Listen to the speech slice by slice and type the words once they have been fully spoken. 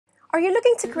Are you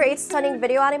looking to create stunning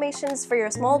video animations for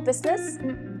your small business?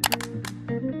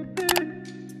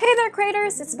 Hey there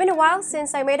creators! It's been a while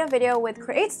since I made a video with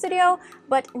CreateStudio,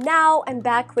 but now I'm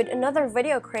back with another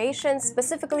video creation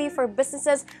specifically for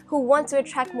businesses who want to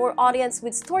attract more audience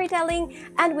with storytelling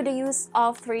and with the use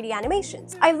of 3D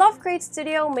animations. I love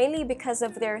CreateStudio mainly because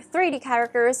of their 3D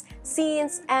characters,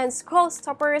 scenes, and scroll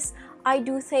stoppers. I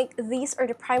do think these are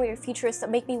the primary features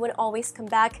that make me want to always come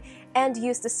back and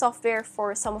use the software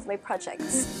for some of my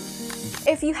projects.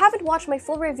 If you haven't watched my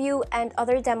full review and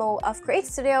other demo of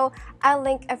CreateStudio, I'll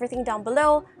link everything down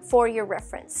below for your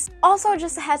reference. Also,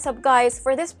 just a heads up guys,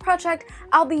 for this project,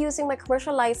 I'll be using my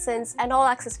commercial license and All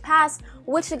Access Pass,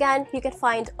 which again, you can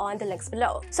find on the links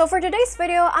below. So for today's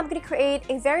video, I'm going to create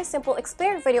a very simple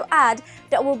explainer video ad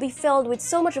that will be filled with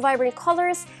so much vibrant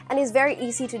colors and is very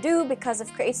easy to do because of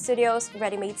CreateStudio's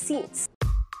ready-made scenes.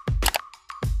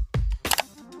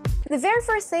 The very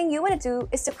first thing you want to do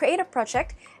is to create a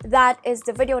project that is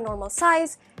the video normal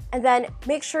size, and then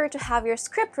make sure to have your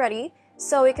script ready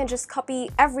so you can just copy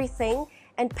everything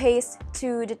and paste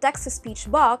to the text-to-speech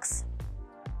box.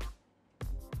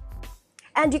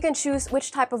 And you can choose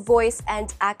which type of voice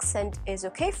and accent is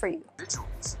okay for you.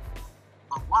 Visuals.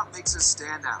 But what makes us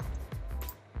stand out?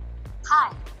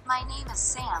 Hi, my name is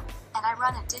Sam, and I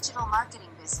run a digital marketing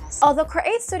business. Although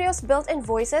CreateStudio's built-in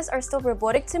voices are still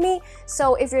robotic to me,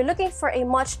 so if you're looking for a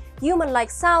much human-like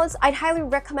sounds, I'd highly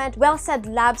recommend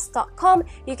wellsaidlabs.com.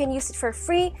 You can use it for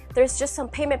free. There's just some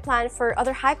payment plan for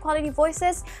other high-quality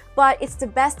voices, but it's the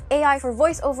best AI for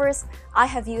voiceovers I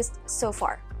have used so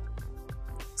far.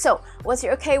 So once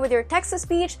you're okay with your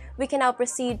text-to-speech, we can now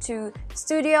proceed to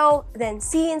studio, then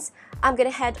scenes. I'm gonna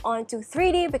head on to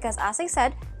 3D because, as I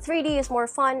said, 3D is more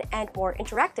fun and more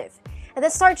interactive. And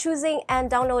then start choosing and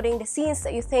downloading the scenes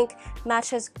that you think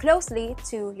matches closely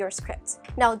to your script.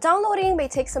 Now, downloading may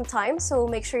take some time, so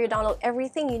make sure you download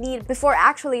everything you need before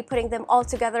actually putting them all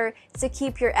together to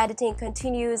keep your editing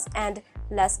continuous and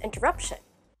less interruption.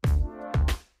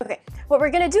 Okay, what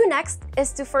we're gonna do next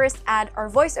is to first add our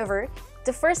voiceover.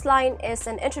 The first line is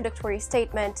an introductory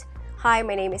statement. Hi,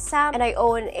 my name is Sam and I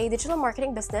own a digital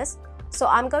marketing business. So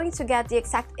I'm going to get the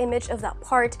exact image of that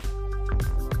part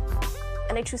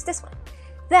and I choose this one.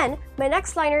 Then my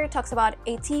next liner talks about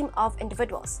a team of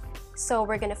individuals. So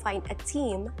we're gonna find a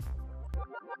team.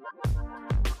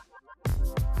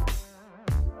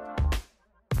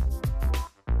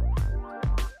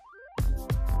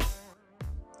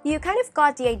 You kind of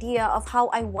got the idea of how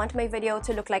I want my video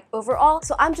to look like overall,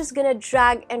 so I'm just gonna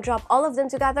drag and drop all of them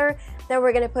together, then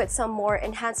we're gonna put some more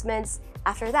enhancements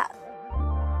after that.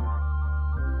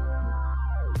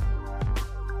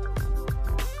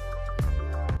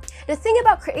 The thing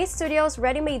about CreateStudio's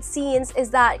ready-made scenes is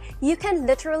that you can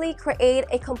literally create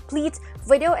a complete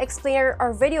video explainer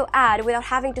or video ad without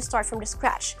having to start from the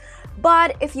scratch.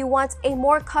 But if you want a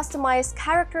more customized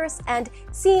characters and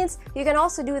scenes, you can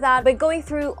also do that by going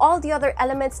through all the other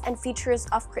elements and features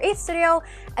of CreateStudio.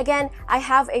 Again, I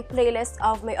have a playlist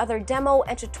of my other demo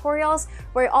and tutorials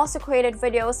where I also created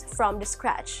videos from the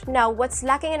scratch. Now, what's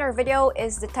lacking in our video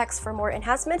is the text for more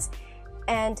enhancements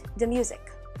and the music.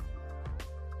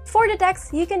 For the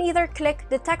text, you can either click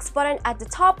the text button at the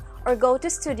top or go to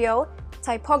Studio,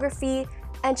 Typography,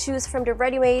 and choose from the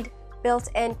ready-made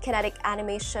built-in kinetic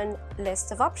animation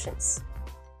list of options.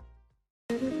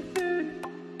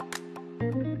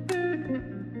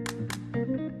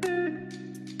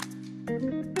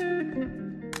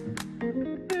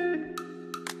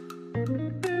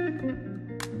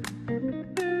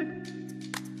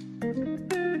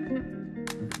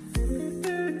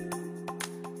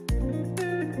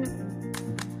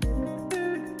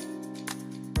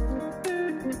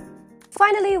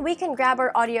 Finally, we can grab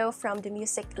our audio from the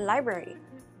music library.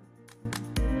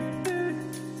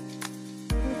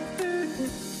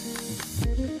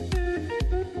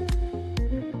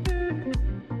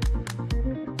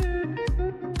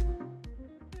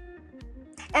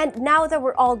 And now that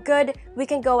we're all good, we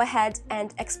can go ahead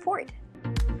and export.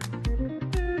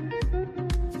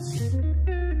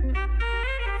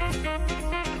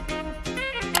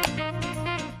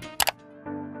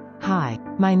 Hi,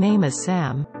 my name is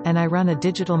Sam, and I run a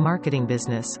digital marketing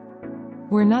business.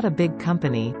 We're not a big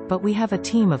company, but we have a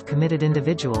team of committed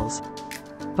individuals.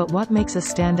 But what makes us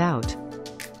stand out?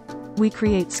 We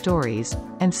create stories,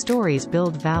 and stories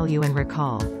build value and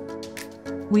recall.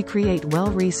 We create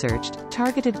well-researched,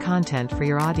 targeted content for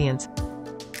your audience.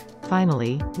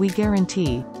 Finally, we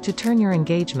guarantee to turn your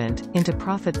engagement into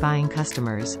profit-buying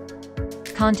customers.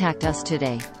 Contact us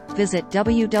today. Visit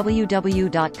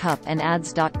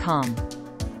www.cupandads.com.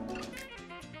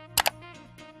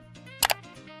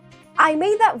 I I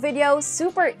made that video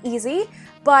super easy,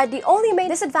 but the only main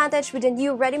disadvantage with the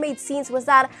new ready-made scenes was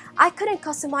that I couldn't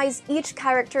customize each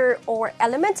character or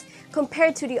element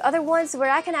compared to the other ones where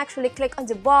I can actually click on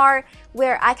the bar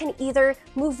where I can either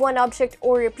move one object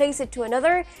or replace it to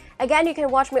another. Again, you can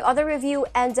watch my other review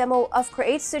and demo of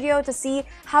CreateStudio to see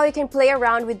how you can play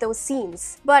around with those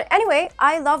scenes. But anyway,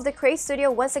 I love the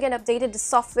CreateStudio once again updated the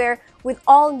software with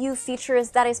all new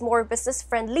features that is more business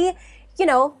friendly. You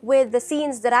know, with the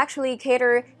scenes that actually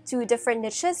cater to different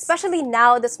niches, especially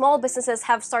now the small businesses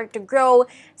have started to grow,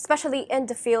 especially in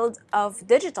the field of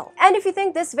digital. And if you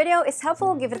think this video is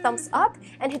helpful, give it a thumbs up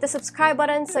and hit the subscribe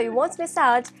button so you won't miss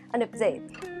out on an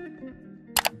update.